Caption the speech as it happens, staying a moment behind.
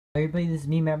Everybody, this is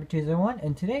me, Member201,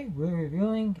 and today we're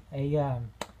reviewing a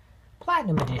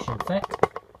Platinum Edition set.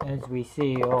 As we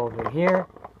see over here,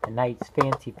 a nice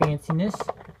fanciness.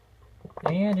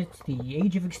 And it's the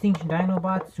Age of Extinction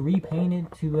Dinobots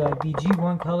repainted to the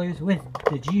G1 colors with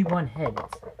the G1 heads.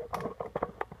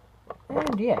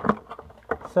 And yeah,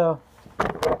 so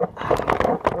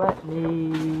let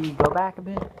me go back a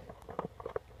bit.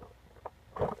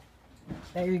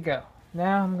 There you go.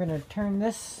 Now I'm going to turn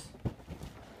this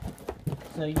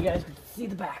so you guys can see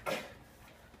the back.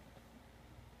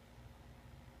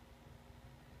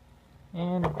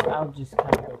 And I'll just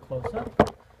kind of go close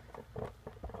up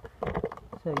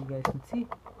so you guys can see.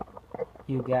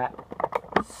 You got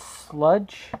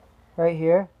Sludge right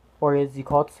here, or is he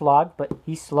called Slog, but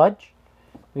he's Sludge.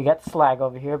 We got Slag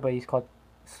over here, but he's called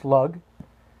Slug.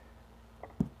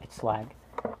 It's Slag.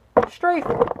 Strafe,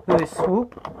 who is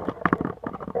Swoop.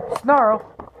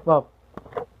 Snarl, well,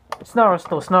 Snarl's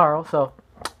still Snarl, so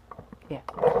yeah.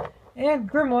 And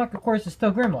Grimlock, of course, is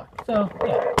still Grimlock, so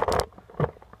yeah.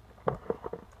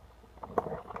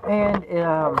 And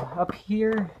up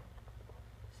here,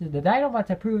 so the Dinobots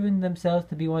have proven themselves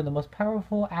to be one of the most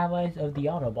powerful allies of the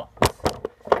Autobots.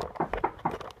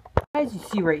 As you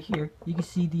see right here, you can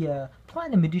see the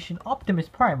Platinum Edition Optimus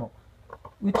Primal,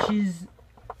 which is,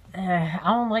 I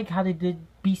don't like how they did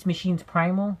Beast Machine's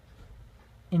Primal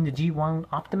in the G1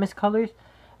 Optimus colors.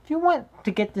 If you want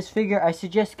to get this figure, I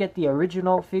suggest get the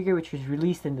original figure, which was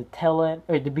released in the tail end,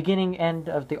 or the beginning end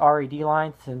of the RAD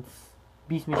line since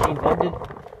Beast Machines ended.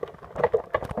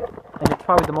 And it's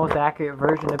probably the most accurate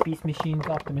version of Beast Machine's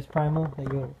Optimus Primal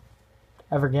that you'll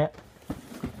ever get.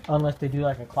 Unless they do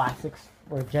like a Classics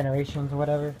or Generations or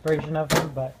whatever version of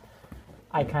him, but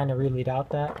I kind of really doubt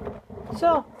that.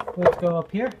 So, let's go up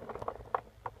here.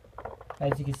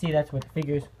 As you can see, that's where the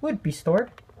figures would be stored.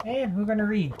 And we're going to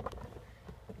read.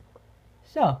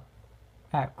 So,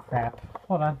 crap.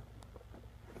 Hold on.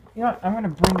 You know what? I'm going to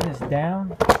bring this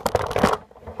down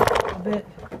a bit.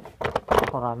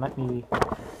 Hold on, let me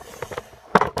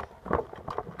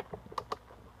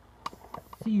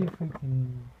see if we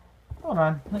can... Hold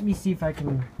on, let me see if I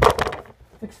can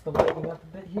fix the lighting up a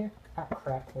bit here.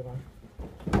 Crap, hold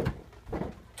on.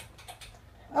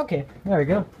 Okay, there we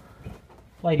go.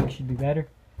 Lighting should be better.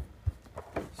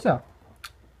 So,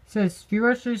 it says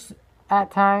ferocious at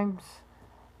times,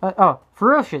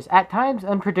 ferocious at times,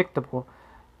 unpredictable,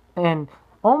 and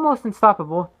almost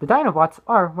unstoppable. The Dinobots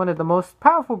are one of the most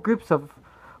powerful groups of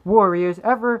warriors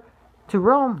ever to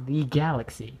roam the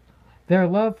galaxy. Their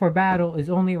love for battle is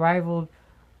only rivaled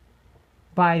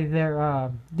by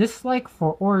their dislike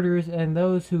for orders and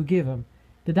those who give them.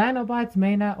 The Dinobots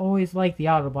may not always like the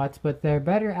Autobots, but they're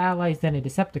better allies than the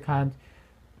Decepticons,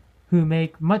 who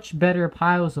make much better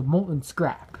piles of molten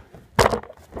scrap.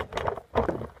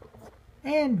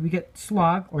 And we get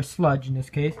Slog, or Sludge in this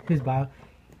case, his bio.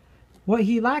 What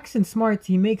he lacks in smarts,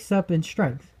 he makes up in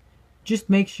strength. Just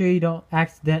make sure you don't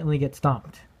accidentally get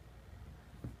stomped.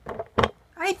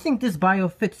 I think this bio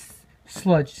fits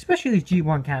Sludge, especially his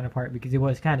G1 counterpart, because he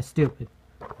was kind of stupid.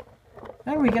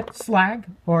 Then we get Slag,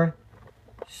 or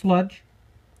Sludge,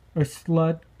 or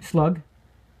Slug.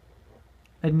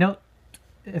 A note.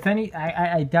 If any,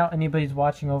 I doubt anybody's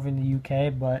watching over in the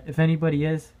UK, but if anybody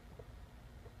is,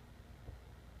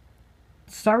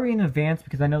 sorry in advance,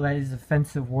 because I know that is an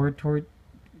offensive word toward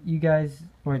you guys,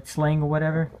 or it's slang or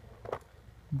whatever,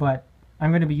 but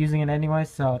I'm going to be using it anyway,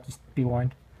 so just be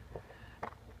warned.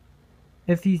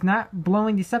 If he's not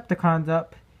blowing Decepticons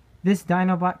up, this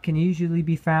Dinobot can usually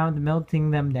be found melting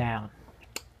them down.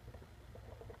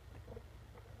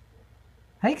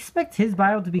 I expect his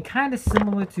bio to be kind of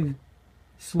similar to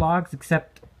Slog's,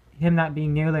 except him not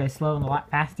being nearly as slow and a lot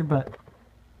faster, but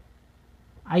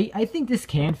I think this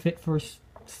can fit for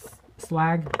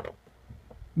Slag.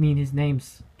 I mean, his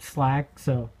name's Slag,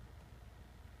 so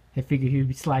I figured he would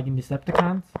be slagging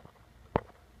Decepticons.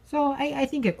 So I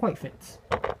think it quite fits.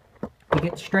 We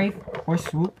get Strafe, or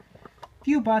Swoop.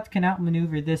 Few bots can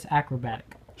outmaneuver this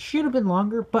acrobatic. Should have been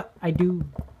longer, but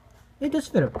it does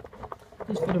fit him. It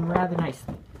does fit him rather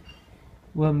nicely.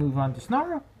 We'll move on to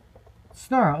Snarl.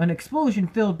 Snarl, an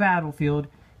explosion-filled battlefield,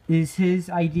 is his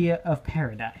idea of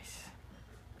paradise.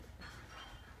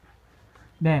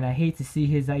 Man, I hate to see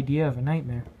his idea of a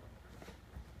nightmare.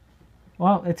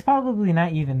 Well, it's probably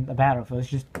not even a battlefield,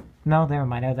 it's just... No, never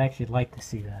mind, I'd actually like to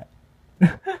see that.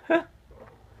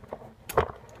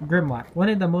 Grimlock, one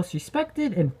of the most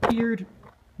respected and feared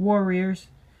warriors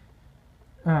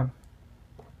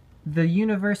the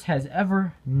universe has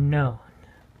ever known.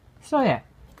 So yeah.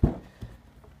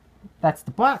 That's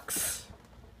the box.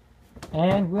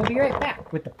 And we'll be right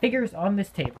back with the figures on this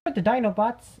table. The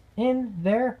Dinobots in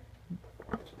their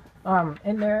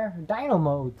dino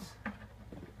modes,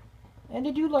 and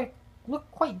they do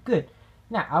look quite good.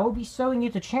 Now I will be showing you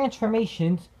the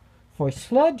transformations for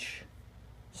Sludge,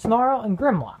 Snarl, and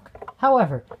Grimlock.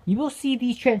 However, you will see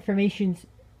these transformations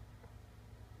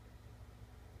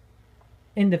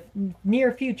in the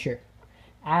near future,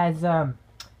 as I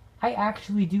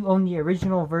actually do own the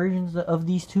original versions of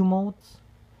these two molds.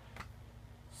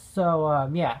 So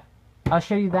yeah, I'll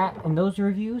show you that in those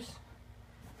reviews,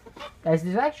 as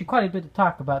there's actually quite a bit to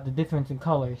talk about the difference in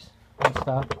colors and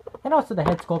stuff, and also the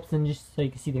head sculpts, and just so you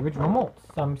can see the original molds.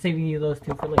 So I'm saving you those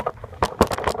two for later.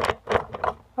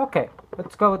 Okay,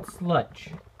 let's go with Sludge.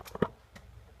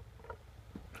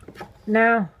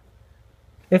 Now,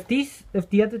 if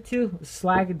the other two,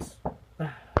 Slag and...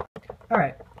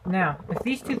 Alright, now, if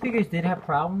these two figures did have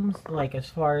problems, like, as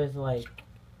far as, like,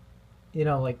 you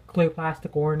know, like, clear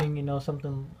plastic ornament, you know,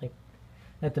 something like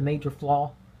that's a major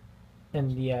flaw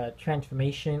in the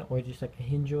transformation, or just, like, a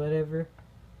hinge or whatever,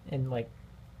 and, like,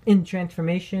 in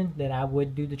transformation, then I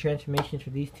would do the transformations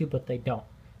for these two, but they don't.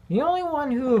 The only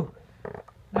one who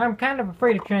I'm kind of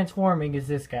afraid of transforming is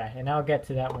this guy, and I'll get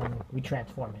to that when we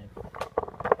transform him.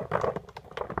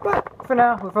 But for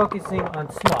now, we're focusing on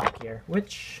Slog here,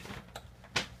 which,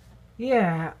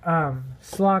 yeah,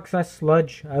 Slog /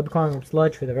 Sludge. I'll be calling him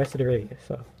Sludge for the rest of the video.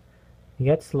 So you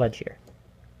got Sludge here.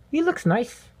 He looks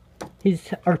nice.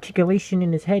 His articulation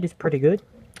in his head is pretty good.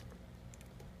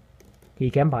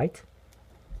 He can bite.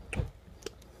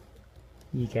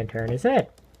 He can turn his head.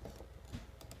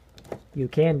 You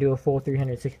can do a full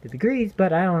 360 degrees,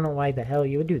 but I don't know why the hell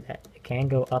you would do that. It can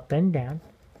go up and down.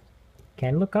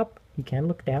 Can look up. You can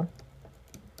look down.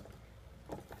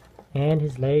 And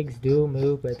his legs do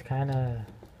move, but it's kind of...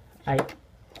 I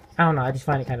don't know, I just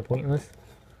find it kind of pointless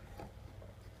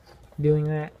doing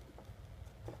that.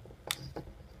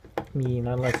 I mean,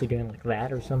 unless you're doing like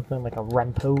that or something, like a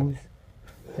run pose.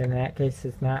 In that case,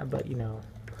 it's not, but you know.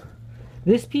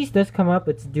 This piece does come up.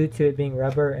 It's due to it being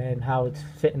rubber and how it's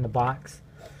fit in the box.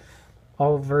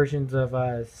 All versions of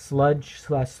Sludge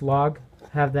 / Slog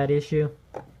have that issue.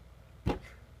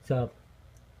 So,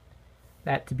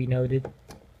 that to be noted.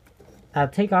 I'll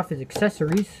take off his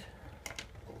accessories.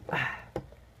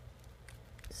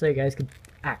 So you guys can...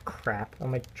 crap.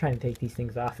 I'm like trying to take these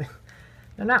things off.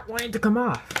 They're not wanting to come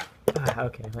off.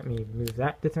 Okay, let me move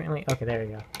that differently. Okay, there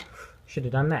we go. Should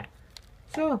have done that.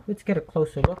 So, let's get a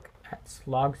closer look at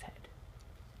Slog's head.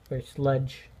 Or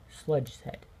Sludge's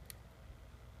head.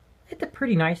 It's a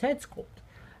pretty nice head sculpt.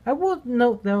 I will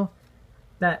note, though,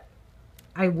 that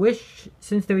I wish,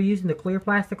 since they were using the clear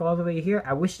plastic all the way here,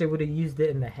 I wish they would have used it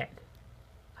in the head.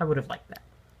 I would have liked that.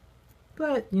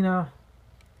 But, you know,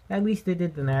 at least they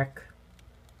did the neck.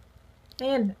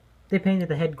 And they painted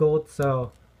the head gold,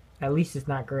 so at least it's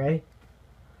not gray.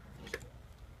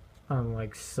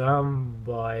 Unlike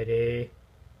somebody.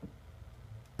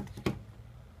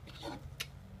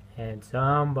 And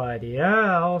somebody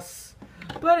else.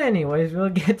 But anyways, we'll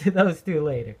get to those two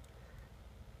later.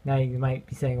 Now you might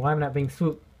be saying, why am I not being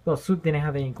Swoop? Well, Swoop didn't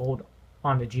have any gold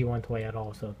on the G1 toy at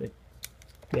all, so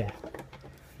yeah.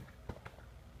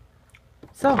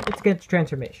 So, let's get to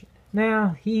transformation.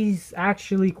 Now, he's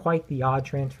actually quite the odd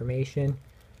transformation.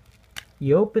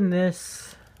 You open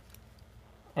this,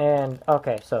 and,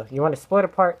 okay, so you want to split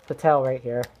apart the tail right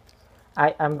here.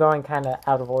 I'm going kind of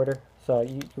out of order. So,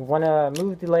 you want to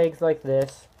move the legs like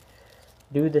this.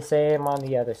 Do the same on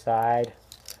the other side.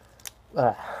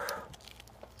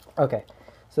 Okay,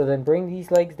 so then bring these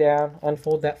legs down,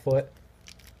 unfold that foot,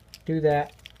 do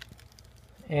that,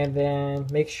 and then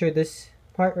make sure this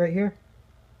part right here,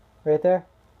 right there,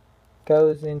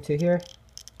 goes into here,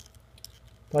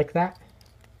 like that,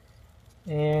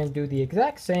 and do the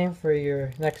exact same for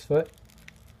your next foot.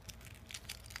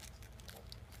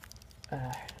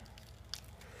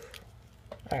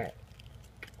 Alright,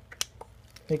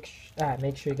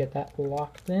 make sure you get that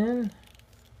locked in.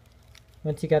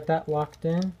 Once you got that locked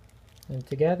in and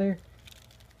together,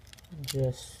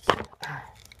 just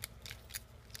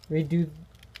redo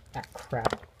that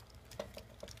crap.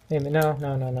 Wait a minute,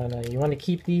 no. You want to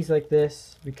keep these like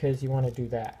this because you want to do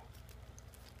that.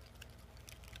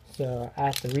 So I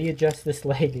have to readjust this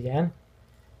leg again.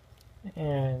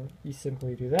 And you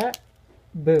simply do that.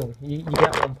 Boom, you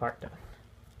got one part done.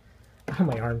 Oh,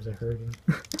 my arms are hurting.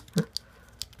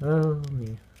 Oh,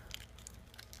 me.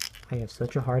 I have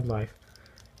such a hard life.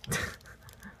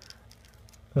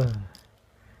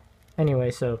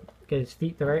 Anyway, so get his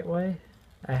feet the right way.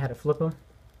 I had to flip them.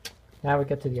 Now we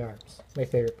get to the arms. My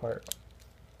favorite part.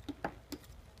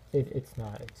 It's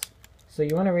not. So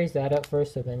you want to raise that up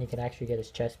first so then you can actually get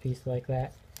his chest piece like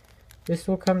that. This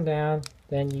will come down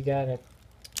then you gotta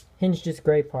hinge this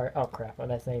gray part. Oh crap, oh,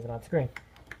 that's not even on screen.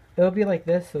 It'll be like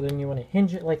this, so then you want to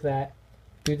hinge it like that.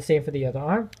 Do the same for the other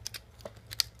arm.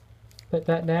 Put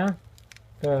that down.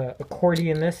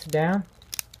 Accordion this down.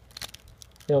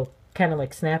 It'll kind of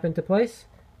like snap into place.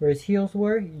 Where his heels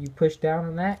were, you push down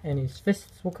on that and his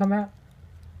fists will come out.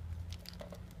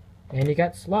 And you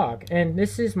got Slog. And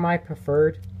this is my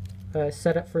preferred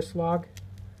setup for Slog.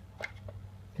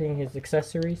 Putting his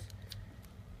accessories.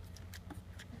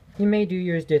 You may do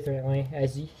yours differently,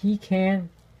 as he can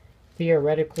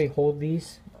theoretically hold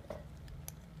these.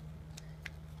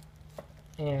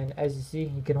 And as you see,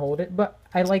 he can hold it. But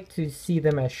I like to see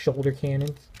them as shoulder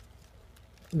cannons.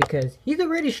 Because he's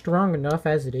already strong enough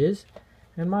as it is,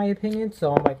 in my opinion.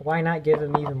 So I'm like, why not give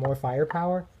him even more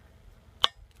firepower?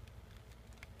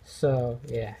 So,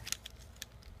 yeah.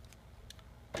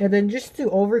 And then just to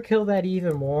overkill that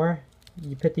even more,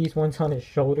 you put these ones on his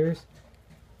shoulders.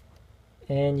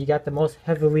 And you got the most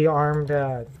heavily armed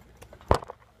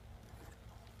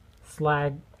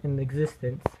slag in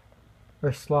existence.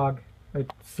 Or slog. Or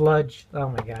sludge. Oh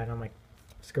my god, I'm like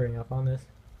screwing up on this.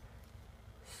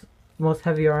 Most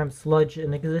heavy armed sludge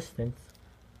in existence.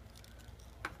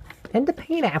 And the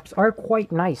paint apps are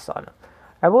quite nice on him.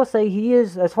 I will say he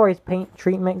is, as far as paint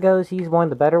treatment goes, he's one of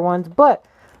the better ones. But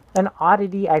an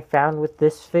oddity I found with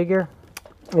this figure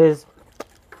is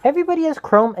everybody has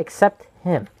chrome except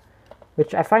him,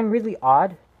 which I find really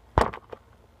odd.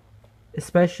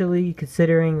 Especially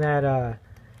considering that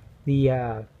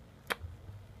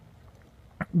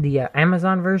the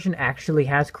Amazon version actually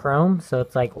has chrome, so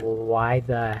it's like, why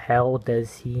the hell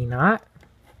does he not?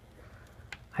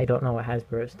 I don't know what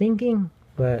Hasbro is thinking,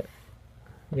 but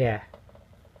yeah,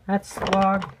 that's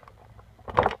Slog.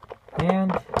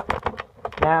 And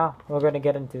now we're gonna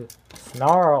get into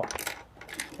Snarl,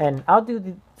 and I'll do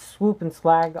the swoop and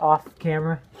slag off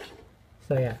camera.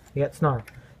 So yeah, we got Snarl.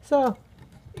 So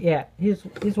yeah, his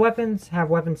weapons have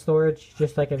weapon storage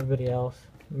just like everybody else.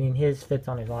 I mean, his fits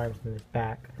on his arms and his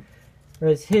back.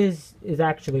 Whereas his is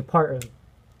actually part of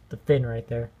the fin right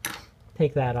there.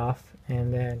 Take that off,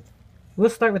 and then we'll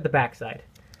start with the back side.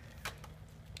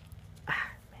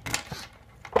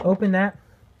 Open that.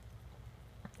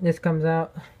 This comes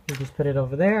out. You just put it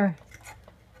over there.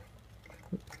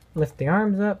 Lift the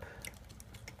arms up.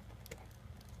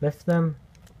 Lift them.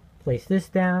 Place this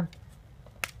down.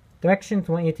 Directions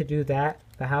want you to do that,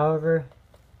 but however,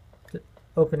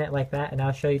 open it like that, and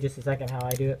I'll show you just a second how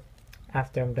I do it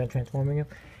after I'm done transforming him.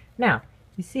 Now,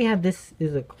 you see how this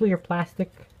is a clear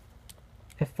plastic?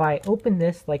 If I open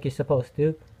this like you're supposed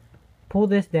to, pull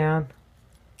this down,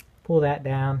 pull that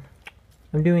down.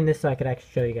 I'm doing this so I could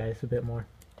actually show you guys a bit more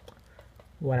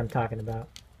what I'm talking about.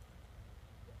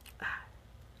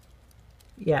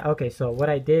 Yeah, okay, so what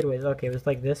I did was, okay, it was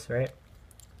like this, right?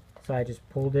 So I just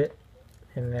pulled it,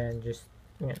 and then just,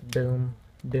 you know, boom,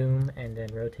 boom, and then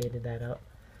rotated that up.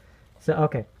 So,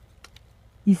 okay.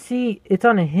 You see, it's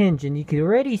on a hinge, and you can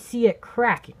already see it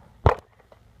cracking.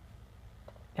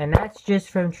 And that's just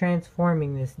from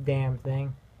transforming this damn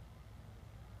thing.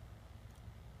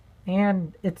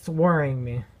 And it's worrying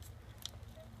me.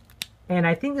 And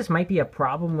I think this might be a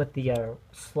problem with the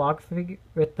slog figure,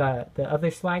 with the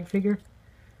other slag figure.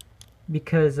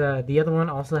 Because the other one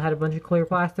also had a bunch of clear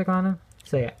plastic on him.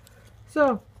 So, yeah.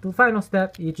 So, the final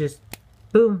step, you just,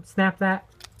 boom, snap that,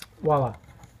 voila.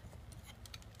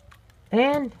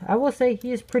 And I will say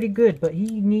he is pretty good, but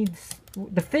he needs,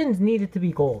 the fins needed to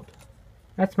be gold.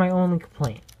 That's my only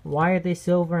complaint. Why are they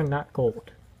silver and not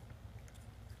gold?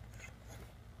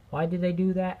 Why did they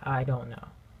do that? I don't know.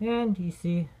 And you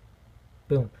see,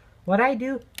 boom. What I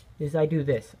do is I do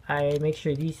this. I make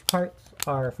sure these parts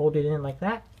are folded in like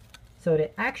that, so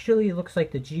it actually looks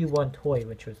like the G1 toy,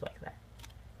 which was like that.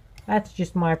 That's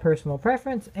just my personal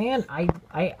preference, and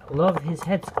I love his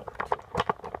head sculpt.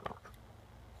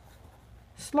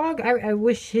 Slog, I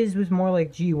wish his was more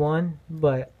like G1,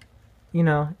 but, you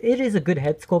know, it is a good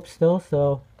head sculpt still,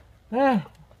 so,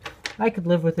 I could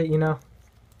live with it, you know.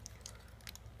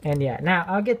 And yeah, now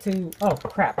I'll get to, oh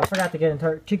crap, I forgot to get into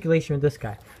articulation with this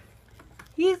guy.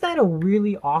 He's at a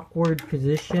really awkward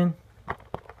position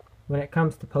when it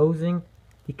comes to posing,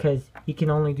 because he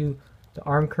can only do the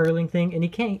arm curling thing, and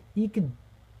he could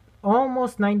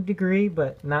almost 90 degree,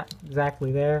 but not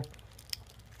exactly there.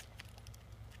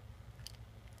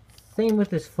 Same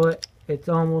with his foot, it's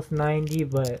almost 90,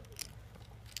 but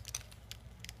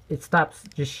it stops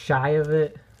just shy of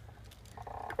it.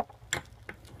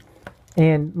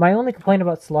 And my only complaint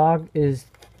about Slog is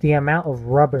the amount of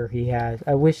rubber he has.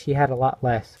 I wish he had a lot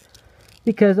less.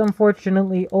 Because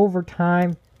unfortunately, over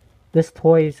time, this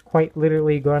toy is quite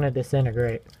literally going to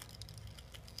disintegrate.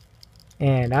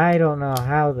 And I don't know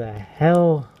how the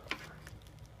hell...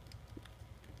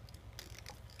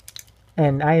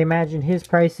 And I imagine his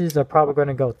prices are probably going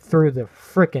to go through the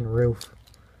frickin' roof.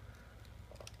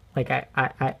 Like,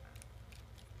 I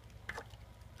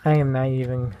am not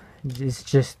even... It's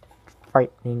just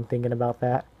frightening thinking about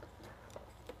that.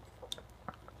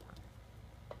 I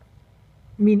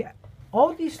mean,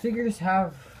 all these figures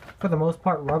have, for the most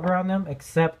part, rubber on them,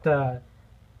 except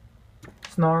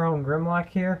Snarl and Grimlock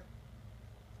here.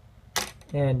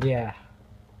 And yeah.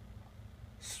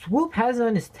 Swoop has it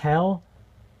on his tail,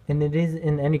 and it is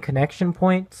in any connection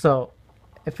point, so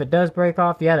if it does break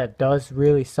off, yeah, that does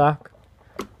really suck.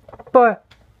 But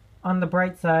on the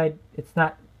bright side, it's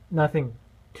nothing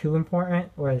too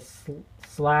important, whereas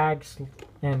Slag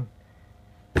and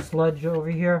Sludge over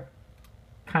here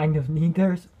kind of need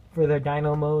theirs for their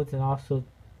dino modes, and also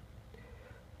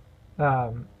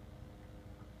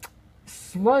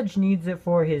Sludge needs it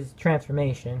for his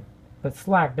transformation, but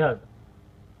Slag doesn't.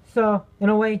 So, in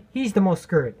a way, he's the most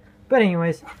screwed. But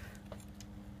anyways,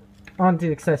 on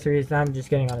to accessories. I'm just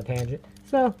getting on a tangent.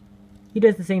 So, he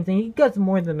does the same thing. He gets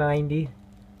more than 90.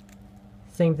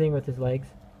 Same thing with his legs.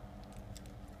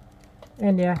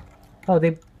 And yeah. Oh,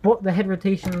 the head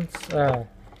rotations,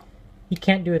 he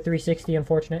can't do a 360,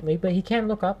 unfortunately, but he can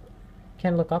look up.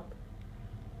 Can look up.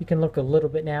 You can look a little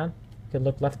bit down. You can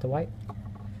look left to right.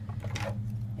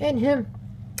 And him,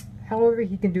 however,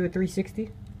 he can do a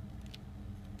 360.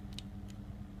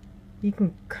 He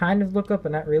can kind of look up,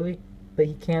 but not really. But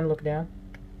he can look down.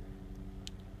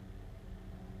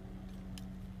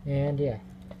 And yeah.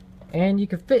 And you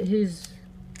can fit his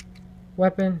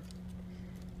weapon.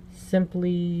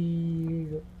 Simply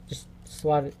just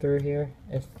slot it through here.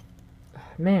 If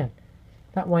man,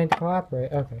 not wanting to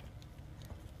cooperate. Okay.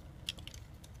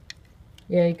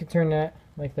 Yeah, you can turn that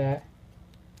like that.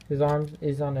 His arm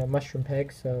is on a mushroom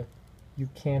peg, so you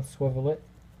can't swivel it.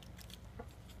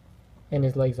 And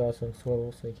his legs also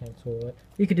swivel, so you can't swivel it.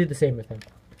 You could do the same with him.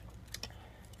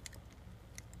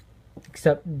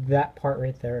 Except that part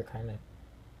right there kind of...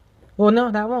 Well,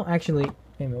 no, that won't actually... Wait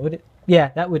a minute, would it? Yeah,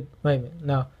 that would... Wait a minute,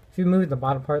 no. If you move the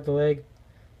bottom part of the leg,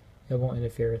 it won't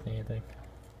interfere with anything.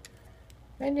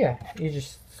 And yeah, you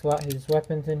just slot his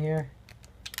weapons in here.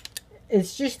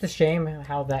 It's just a shame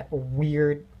how that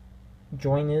weird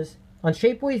joint is. On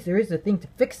Shapeways, there is a thing to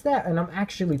fix that, and I'm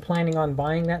actually planning on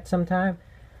buying that sometime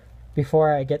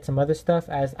before I get some other stuff,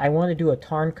 as I want to do a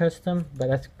Tarn custom, but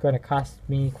that's going to cost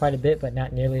me quite a bit, but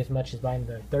not nearly as much as buying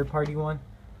the third-party one,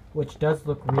 which does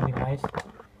look really nice.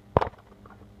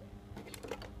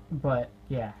 But,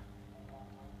 yeah.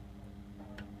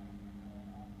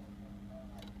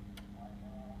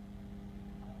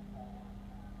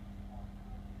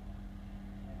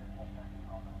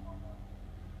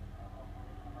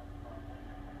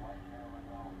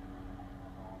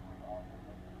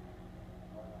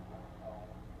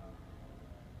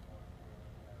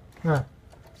 Huh.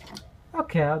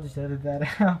 Okay, I'll just edit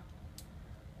that out.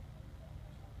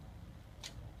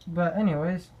 But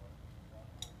anyways,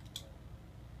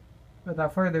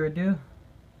 without further ado,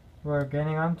 we're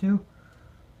getting on to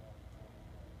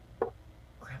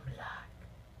Grimlock.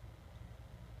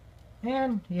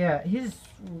 And yeah,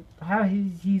 how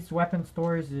his weapon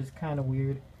stores is kind of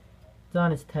weird. It's on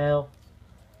his tail.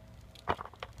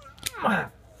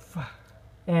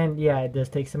 And yeah, it does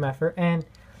take some effort, and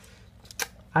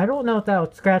I don't know if that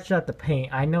would scratch out the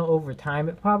paint. I know over time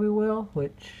it probably will,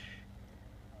 which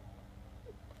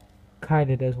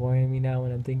kind of does worry me now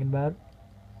when I'm thinking about it.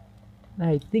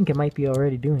 I think it might be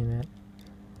already doing that.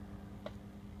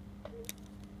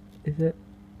 Is it?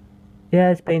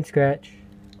 Yeah, it's paint scratch.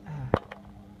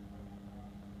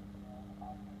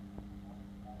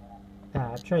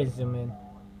 Try to zoom in.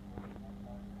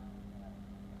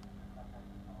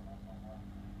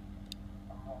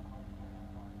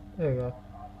 There you go.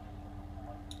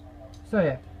 So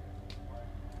yeah,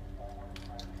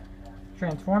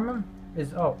 transform him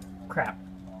is, oh crap,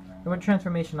 I went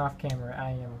transformation off camera. I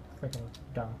am freaking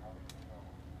dumb.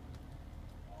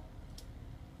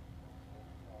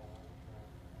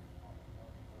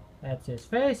 That's his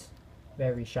face,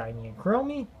 very shiny and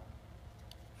chromy,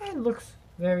 and looks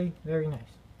very, very nice.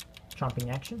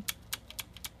 Chomping action.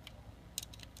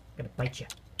 Gonna bite you.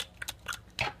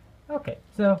 Okay,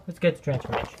 so let's get to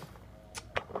transformation.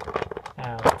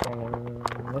 Now, turn him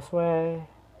this way.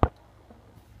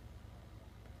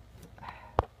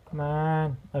 Come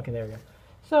on. Okay, there we go.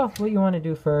 So, what you want to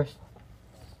do first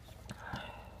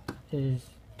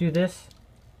is do this.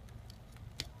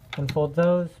 Unfold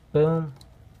those. Boom.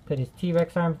 Put his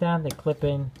T-Rex arms down. They clip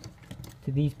in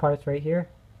to these parts right here.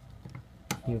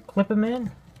 You clip them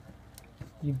in.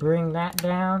 You bring that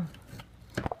down.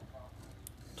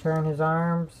 turn his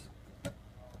arms,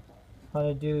 all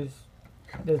I do is,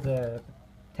 there's a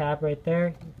tab right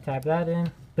there, tab that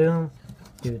in, boom,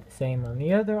 do the same on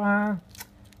the other arm,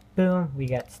 boom, we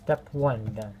got step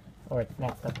 1 done. Or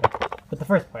not step 1, but the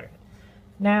first part of it.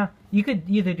 Now, you could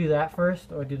either do that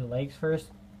first or do the legs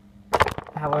first.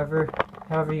 However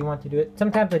you want to do it.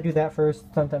 Sometimes I do that first,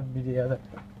 sometimes I do the other.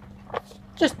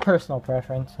 Just personal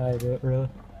preference how I do it, really.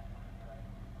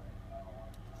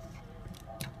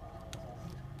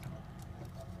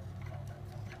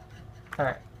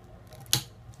 Alright.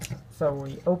 So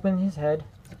we open his head.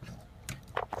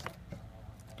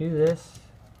 Do this.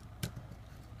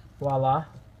 Voila.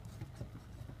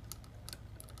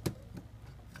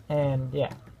 And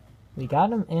yeah, we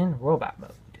got him in robot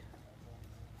mode.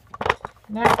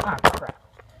 Now, crap.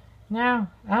 Now,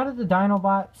 out of the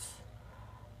Dinobots,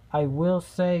 I will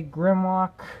say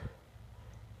Grimlock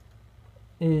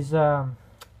is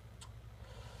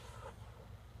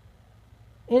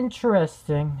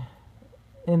interesting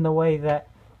in the way that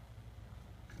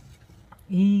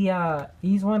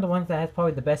he's one of the ones that has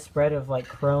probably the best spread of like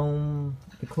chrome,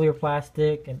 the clear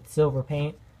plastic, and silver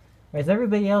paint. Whereas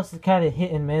everybody else is kind of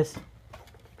hit and miss,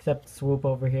 except Swoop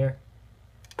over here.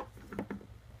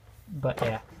 But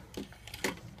yeah,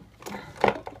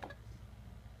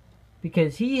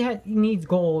 because he needs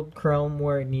gold chrome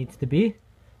where it needs to be,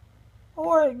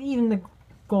 or even the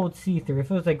gold see-through.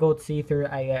 If it was like gold see-through,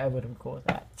 I would have go with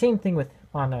that. Same thing with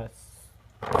on a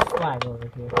slag over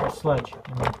here, or sludge.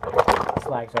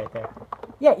 Slag's right there.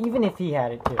 Yeah, even if he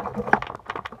had it too,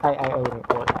 I wouldn't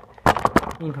go with that.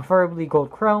 I mean, preferably gold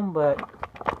chrome, but,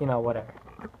 you know, whatever.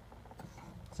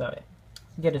 So, yeah.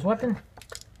 Get his weapon.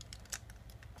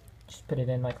 Just put it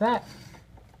in like that.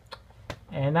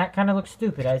 And that kind of looks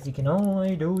stupid, as you can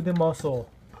only do the muscle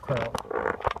curl.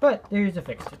 But, there's a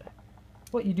fix to that.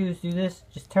 What you do is do this,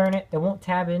 just turn it. It won't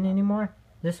tab in anymore.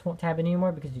 This won't tab in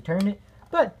anymore because you turned it.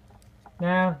 But,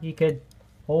 now you could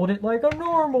hold it like a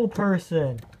normal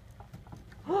person.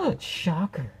 Oh,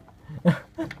 shocker.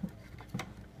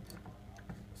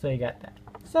 So you got that.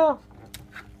 So,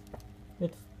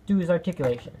 let's do his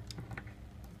articulation.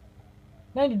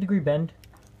 90-degree bend.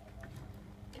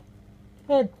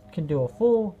 Head can do a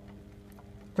full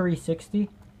 360.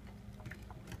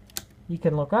 You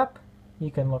can look up.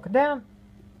 You can look down.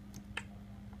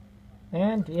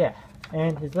 And, yeah.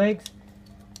 And his legs.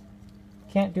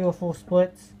 Can't do a full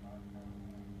splits.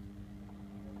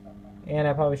 And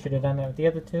I probably should have done that with the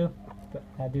other two. But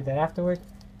I'll do that afterwards.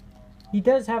 He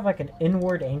does have like an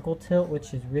inward ankle tilt,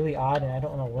 which is really odd, and I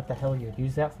don't know what the hell you'd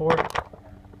use that for.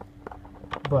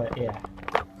 But yeah.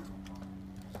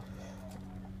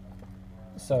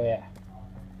 So yeah.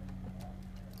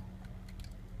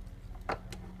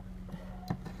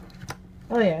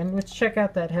 Oh yeah, and let's check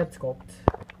out that head sculpt.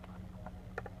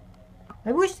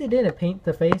 I wish they didn't paint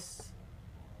the face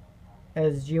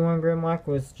as G1 Grimlock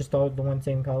was just all the one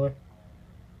same color.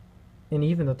 And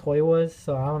even the toy was,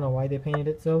 so I don't know why they painted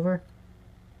it silver.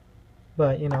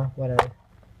 But, you know, whatever.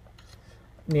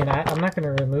 I mean, I'm not going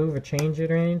to remove or change it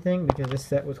or anything because this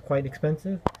set was quite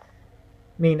expensive. I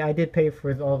mean, I did pay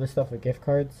for all this stuff with gift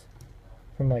cards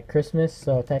from, like, Christmas,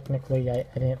 so technically I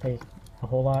didn't pay a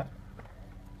whole lot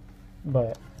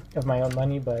but of my own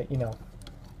money, but, you know,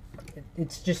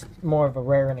 it's just more of a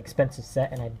rare and expensive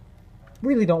set, and I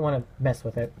really don't want to mess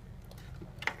with it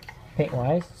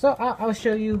paint-wise. So, I'll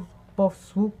show you both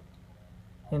Swoop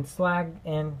and Slag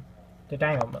and the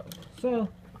Dino mode. So,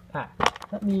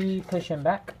 let me push him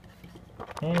back,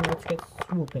 and let's get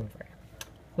swooping for him.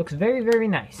 Looks very, very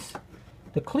nice.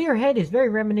 The clear head is very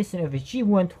reminiscent of a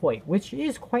G1 toy, which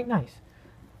is quite nice.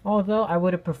 Although I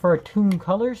would have preferred Toon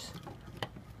colors,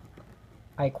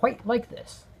 I quite like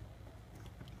this.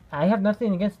 I have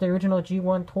nothing against the original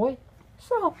G1 toy,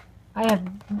 so I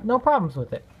have no problems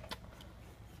with it.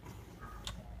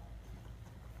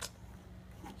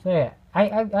 So yeah,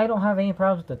 I don't have any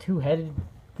problems with the two-headed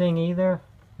thing either.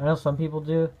 I know some people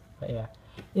do, but yeah.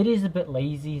 It is a bit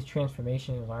lazy, his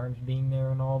transformation, his arms being there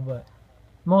and all, but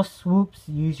most swoops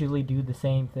usually do the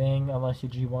same thing, unless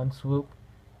you're G1 swoop,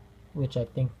 which I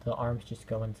think the arms just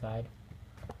go inside.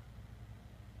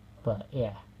 But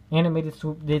yeah, animated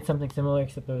swoop did something similar,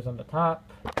 except it was on the top.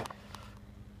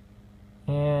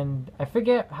 And I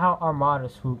forget how Armada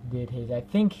swoop did his. I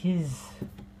think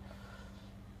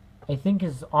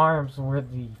his arms were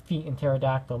the feet in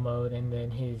pterodactyl mode, and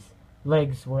then his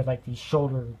legs were like these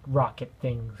shoulder rocket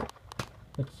things,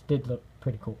 which did look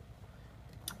pretty cool.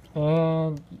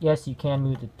 And yes, you can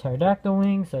move the pterodactyl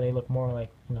wings, so they look more like,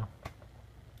 you know,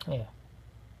 yeah.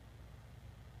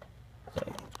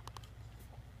 So,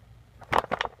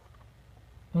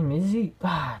 and is he?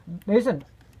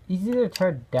 He's either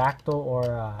pterodactyl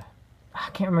or I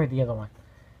can't remember the other one.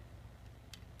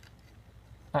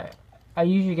 I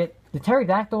usually get the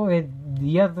pterodactyl and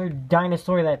the other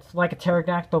dinosaur that's like a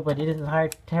pterodactyl, but it isn't a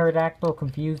pterodactyl.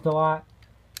 Confused a lot.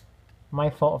 My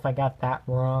fault if I got that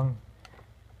wrong.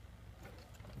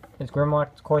 It's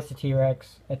Grimlock, of course, the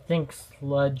T-Rex. I think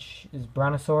Sludge is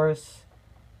Brontosaurus.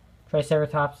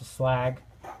 Triceratops is Slag.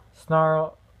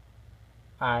 Snarl,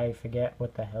 I forget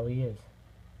what the hell he is.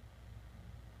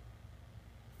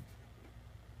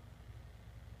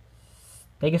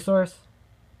 Stegosaurus?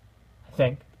 I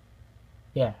think.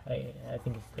 Yeah, I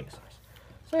think it's Stegosaurus.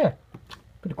 So yeah,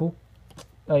 pretty cool.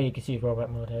 Oh, you can see his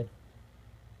robot mode head.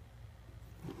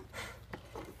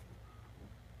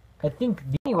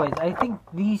 Anyways, I think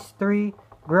these three,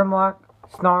 Grimlock,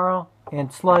 Snarl,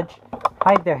 and Sludge,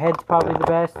 hide their heads probably the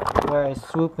best, whereas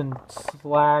Swoop and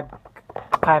Slag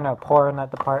kind of poor in that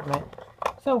department.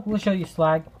 So we'll show you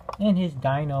Slag in his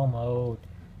Dino mode.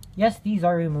 Yes, these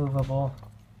are removable.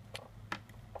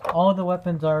 All the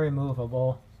weapons are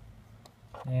removable.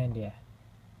 And yeah.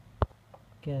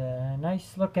 Get a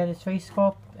nice look at his face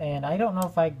sculpt. And I don't know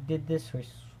if I did this for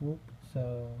Swoop,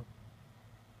 so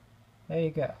there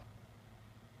you go.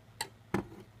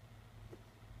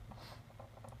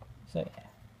 So yeah.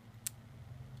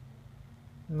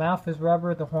 The mouth is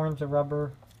rubber, the horns are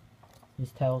rubber,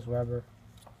 his tail's rubber.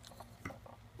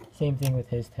 Same thing with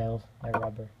his tails, they're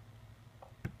rubber.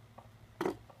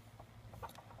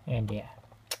 And yeah.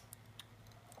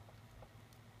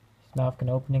 His mouth can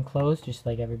open and close just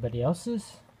like everybody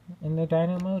else's in their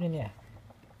dino mode, and yeah.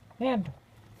 And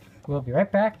we'll be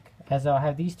right back as I'll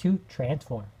have these two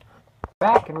transformed.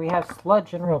 Back and we have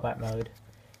Sludge in robot mode.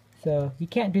 So you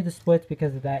can't do the splits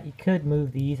because of that. You could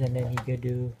move these and then he could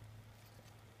do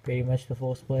pretty much the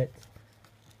full split.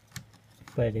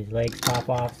 But his legs pop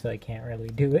off, so I can't really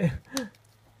do it.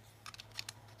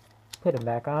 Put him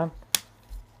back on.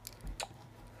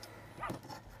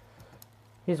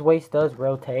 His waist does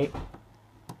rotate.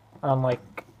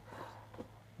 Unlike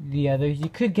the others. You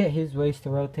could get his waist to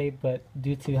rotate, but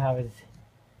due to how his...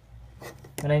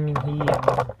 When I mean he,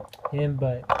 I mean him,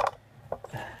 but...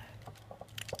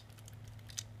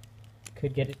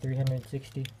 Could get it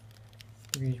 360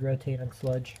 degrees rotate on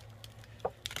Sludge.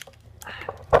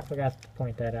 Forgot to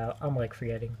point that out. I'm like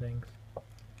forgetting things.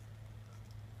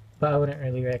 But I wouldn't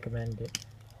really recommend it.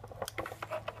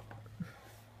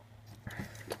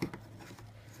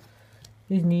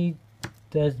 His knee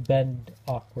does bend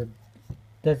awkward.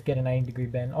 Does get a 90-degree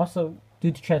bend. Also,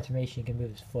 due to transformation, he can move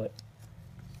his foot.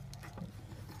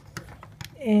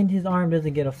 And his arm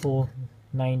doesn't get a full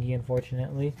 90,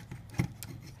 unfortunately.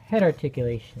 Head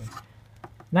articulation.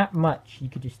 Not much. You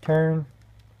could just turn,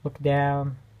 look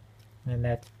down, and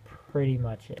that's pretty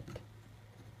much it.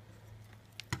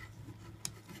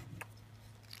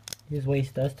 His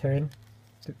waist does turn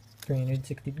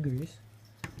 360 degrees,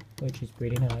 which is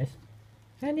pretty nice.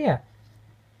 And yeah,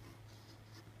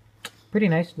 pretty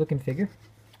nice looking figure.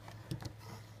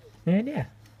 And yeah,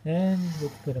 and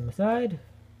let's put him aside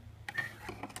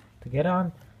to get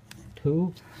on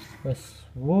to the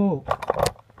Swoop.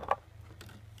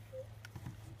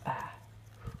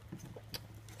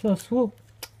 So Swoop,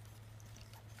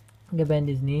 you can bend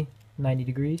his knee 90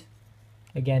 degrees.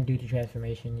 Again, due to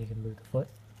transformation, you can move the foot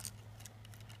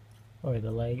or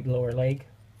the leg, lower leg.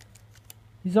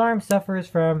 His arm suffers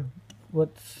from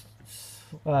what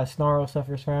Snarl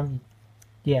suffers from.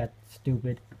 Yeah,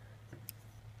 stupid.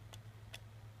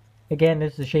 Again,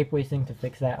 there's a shape wasting to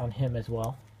fix that on him as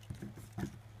well.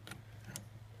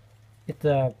 It's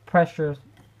a pressure,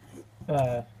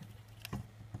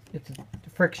 it's a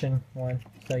friction one,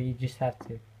 so you just have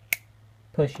to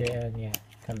push it and yeah,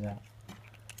 it comes out.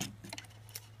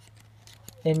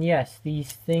 And yes,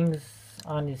 these things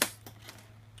on his,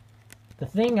 the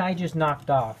thing I just knocked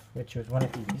off, which was one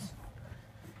of these,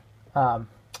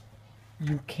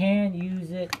 you can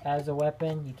use it as a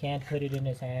weapon. You can put it in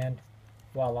his hand.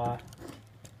 Voila.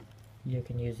 You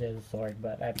can use it as a sword,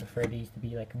 but I prefer these to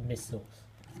be like missiles.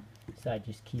 So I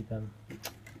just keep them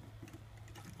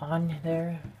on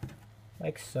there,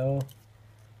 like so.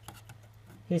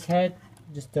 His head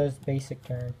just does basic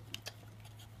turn.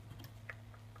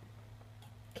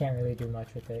 Can't really do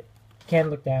much with it. Can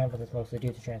look down, but it's mostly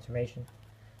due to transformation.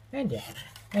 And yeah.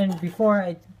 And before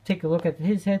I take a look at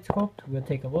his head sculpt, we'll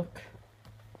take a look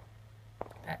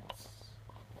at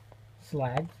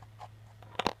Slag.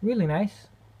 Really nice.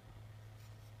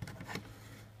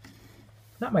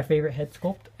 Not my favorite head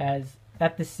sculpt, as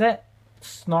at the set,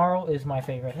 Snarl is my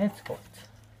favorite head sculpt.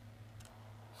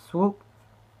 Swoop.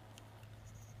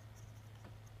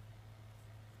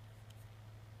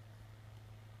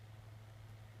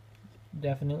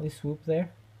 definitely swoop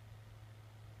there.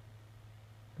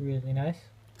 Really nice.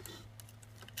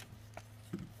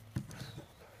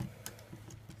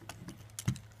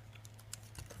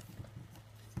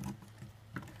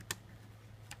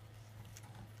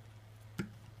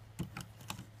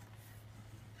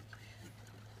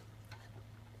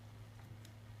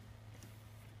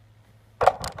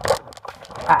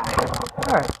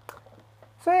 Alright.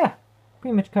 So yeah,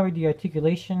 pretty much covered the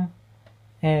articulation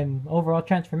and overall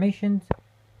transformations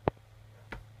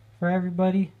for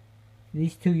everybody.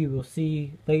 These two you will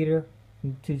see later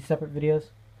in two separate videos.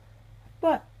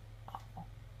 But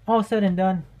all said and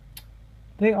done,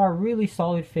 they are really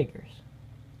solid figures.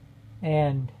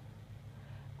 And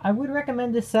I would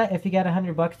recommend this set if you got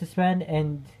 $100 to spend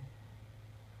and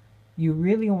you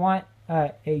really want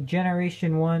a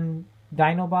Generation 1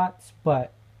 Dinobots,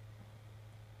 but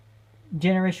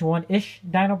Generation 1-ish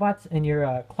Dinobots in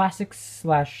your classics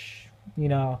slash, you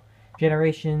know,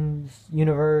 Generations,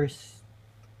 Universe,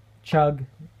 Chug,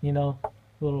 you know,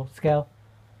 little scale.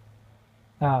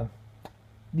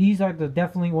 These are the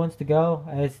definitely ones to go,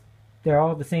 as they're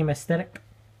all the same aesthetic.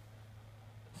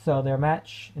 So they're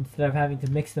match instead of having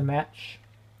to mix and match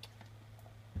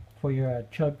for your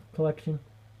Chug collection.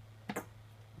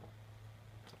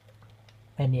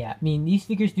 And yeah, I mean, these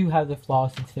figures do have the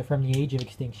flaws since they're from the Age of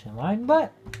Extinction line,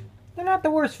 but they're not the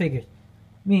worst figures.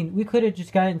 I mean, we could have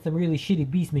just gotten some really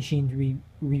shitty Beast Machines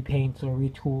repaints or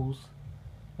retools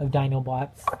of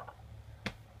Dinobots,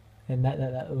 and that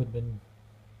would have been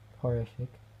horrific.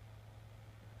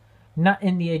 Not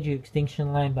in the Age of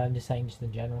Extinction line, but I'm just saying just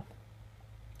in general.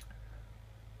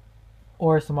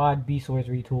 Or some odd Beast Wars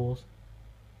retools.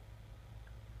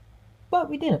 But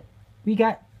we didn't. We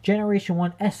got Generation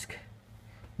 1-esque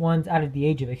ones out of the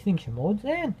Age of Extinction molds,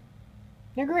 and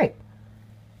they're great.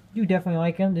 You definitely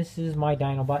like them. This is my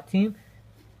Dinobot team.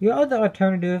 Your other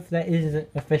alternative that isn't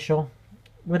official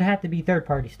would have to be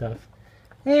third-party stuff,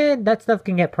 and that stuff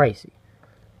can get pricey.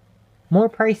 More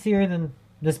pricier than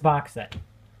this box set,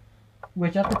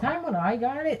 which at the time when I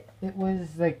got it, it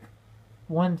was like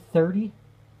 $130.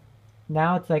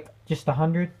 Now it's like just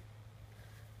 $100.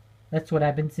 That's what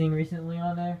I've been seeing recently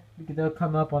on there. Because they'll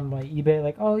come up on my eBay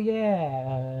like, oh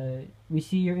yeah, we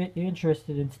see you're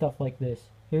interested in stuff like this.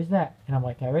 Here's that. And I'm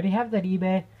like, I already have that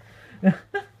eBay.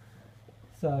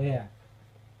 So yeah.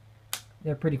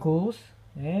 They're pretty cool.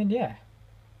 And yeah.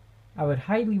 I would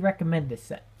highly recommend this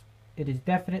set. It is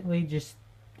definitely just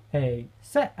a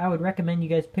set I would recommend you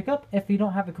guys pick up if you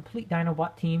don't have a complete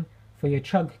Dinobot team for your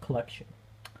Chug collection.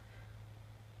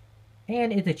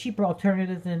 And it's a cheaper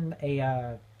alternative than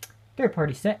a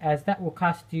third-party set, as that will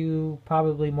cost you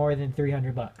probably more than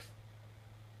 $300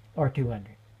 or $200.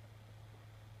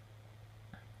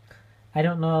 I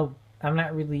don't know. I'm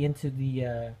not really into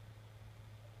the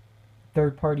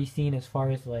third-party scene as far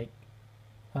as like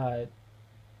as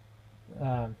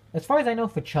far as I know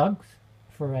for Chugs,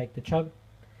 for like the Chug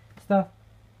stuff.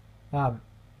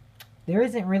 There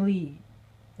isn't really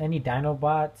any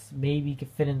Dinobots. Maybe you could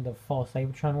fit in the Fall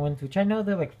Cybertron ones, which I know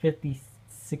they're like 50,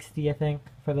 60, I think,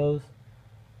 for those.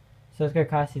 So it's gonna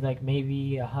cost you like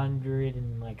maybe 100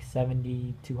 and like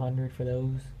 70, 200 for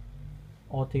those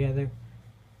altogether.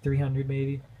 300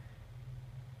 maybe.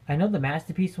 I know the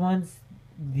Masterpiece ones,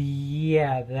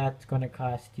 yeah, that's gonna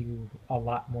cost you a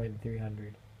lot more than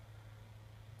 300.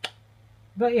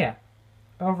 But yeah,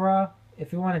 overall,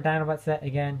 if you want a Dinobot set,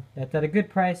 again, that's at a good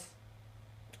price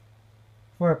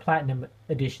for a Platinum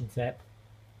Edition set.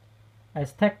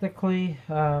 As technically,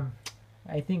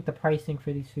 I think the pricing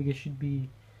for these figures should be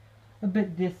a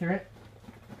bit different.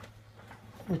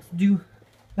 Let's do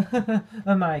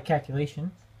my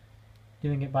calculations,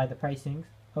 doing it by the pricings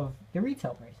of the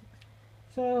retail pricings.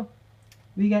 So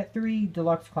we got 3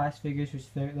 deluxe class figures,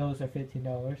 which those are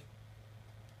 $15.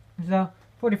 So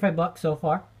 $45 so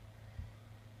far,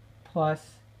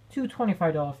 plus 2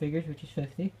 $25 figures, which is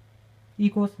 $50,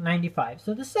 equals $95.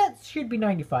 So the set should be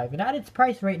 $95, and at its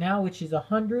price right now, which is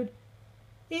 $100,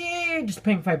 you're just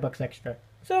paying $5 extra.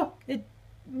 So it,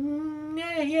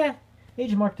 yeah, they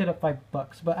just marked it up $5.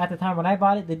 But at the time when I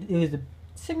bought it, it was a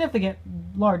significant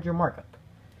larger markup.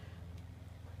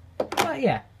 But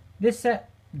yeah, this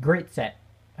set, great set.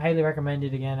 Highly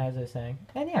recommended again, as I was saying.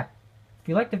 And yeah, if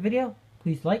you liked the video,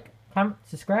 please like, comment,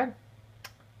 subscribe.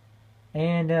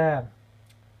 And if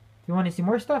you want to see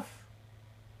more stuff,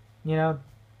 you know,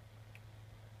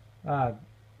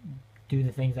 do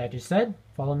the things I just said.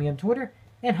 Follow me on Twitter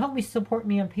and help me support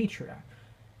me on Patreon.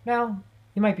 Now,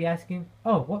 you might be asking,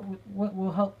 oh, what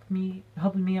will helping me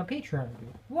on Patreon do?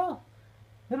 Well,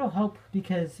 it'll help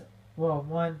because, well,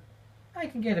 one, I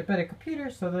can get a better computer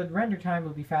so the render time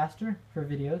will be faster for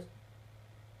videos.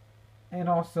 And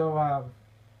also,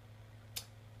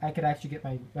 I could actually get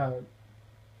my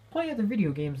play other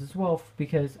video games as well,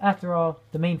 because after all,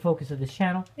 the main focus of this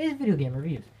channel is video game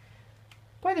reviews.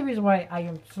 Part of the reason why I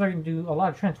am starting to do a lot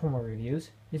of Transformer reviews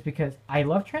is because I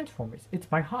love Transformers. It's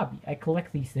my hobby. I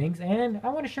collect these things, and I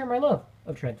want to share my love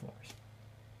of Transformers.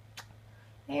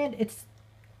 And it's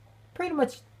pretty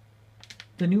much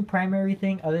the new primary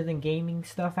thing other than gaming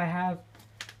stuff I have.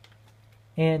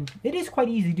 And it is quite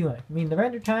easy doing. I mean, the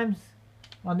render times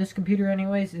on this computer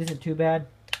anyways isn't too bad.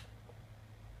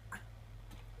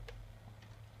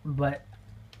 But,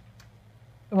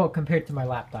 well, compared to my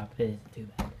laptop, it isn't too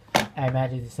bad. I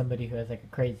imagine it's somebody who has like a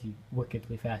crazy,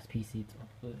 wickedly fast PC, it's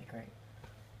absolutely great.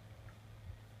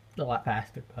 A lot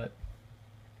faster, but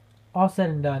all said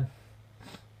and done,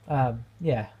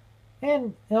 yeah.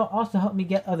 And it'll also help me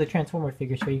get other Transformer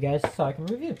figures for you guys so I can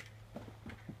review.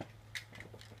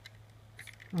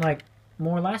 Like,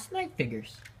 more Last Night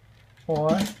figures.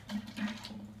 Or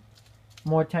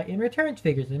more Titan Returns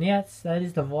figures. And yes, that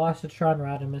is the Velocitron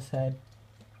Rodimus head.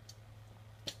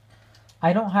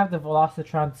 I don't have the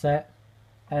Velocitron set,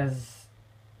 as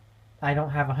I don't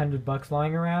have $100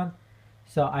 lying around.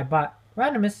 So I bought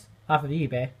Rodimus off of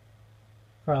eBay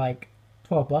for like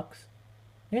 $12.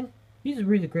 And he's a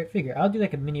really great figure. I'll do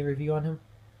like a mini review on him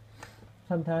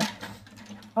sometime.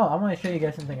 Oh, I want to show you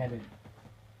guys something I did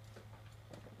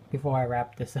before I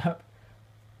wrap this up.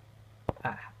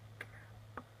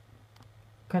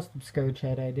 Custom Scourge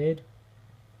head I did.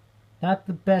 Not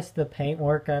the best of paint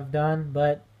work I've done,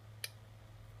 but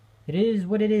it is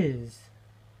what it is.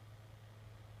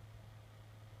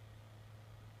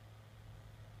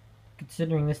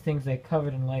 Considering this thing's like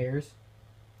covered in layers.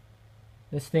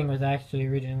 This thing was actually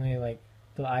originally like,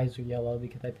 the eyes were yellow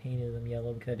because I painted them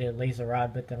yellow because I did a laser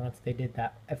rod, but then once they did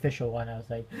that official one, I was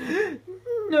like,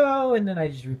 no, and then I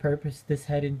just repurposed this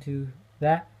head into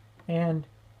that, and,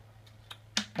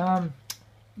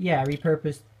 yeah, I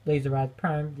repurposed laser rod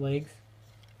prime legs.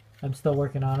 I'm still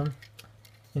working on them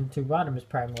into Rodimus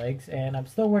prime legs, and I'm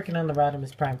still working on the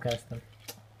Rodimus prime custom.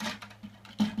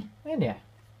 And yeah.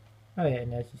 Oh yeah,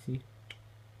 and as you see,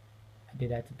 I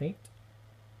did add some paint.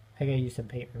 I gotta use some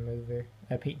paint remover,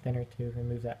 paint thinner to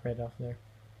remove that red off there.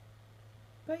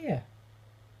 But yeah,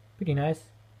 pretty nice.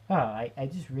 Oh, I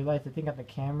just realized, I think on the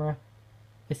camera,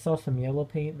 I saw some yellow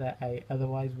paint that I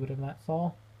otherwise would have not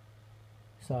saw.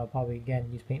 So I'll probably again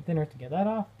use paint thinner to get that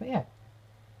off. But yeah.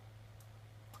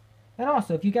 And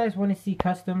also, if you guys want to see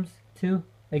customs too,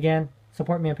 again,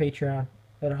 support me on Patreon.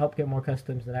 That'll help get more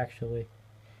customs and actually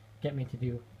get me to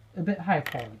do a bit higher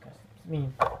quality customs. I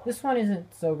mean, this one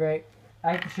isn't so great.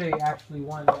 I can show you actually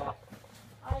one that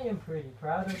I am pretty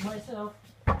proud of myself,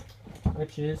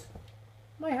 which is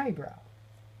my highbrow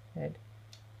head,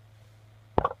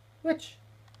 which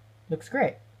looks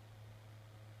great.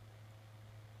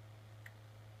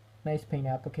 Nice paint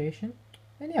application,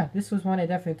 and yeah, this was one I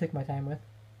definitely took my time with.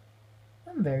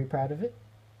 I'm very proud of it,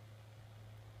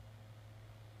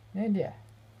 and yeah,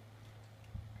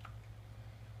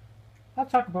 I'll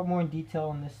talk about more in detail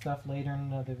on this stuff later in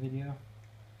another video.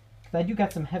 I do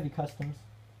got some heavy customs.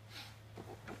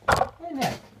 And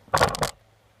yeah.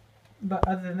 But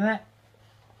other than that,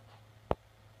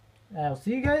 I'll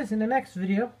see you guys in the next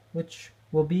video, which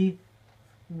will be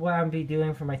what I'll be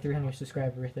doing for my 300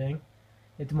 subscriber thing.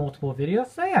 It's multiple videos,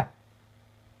 so yeah.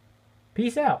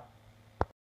 Peace out.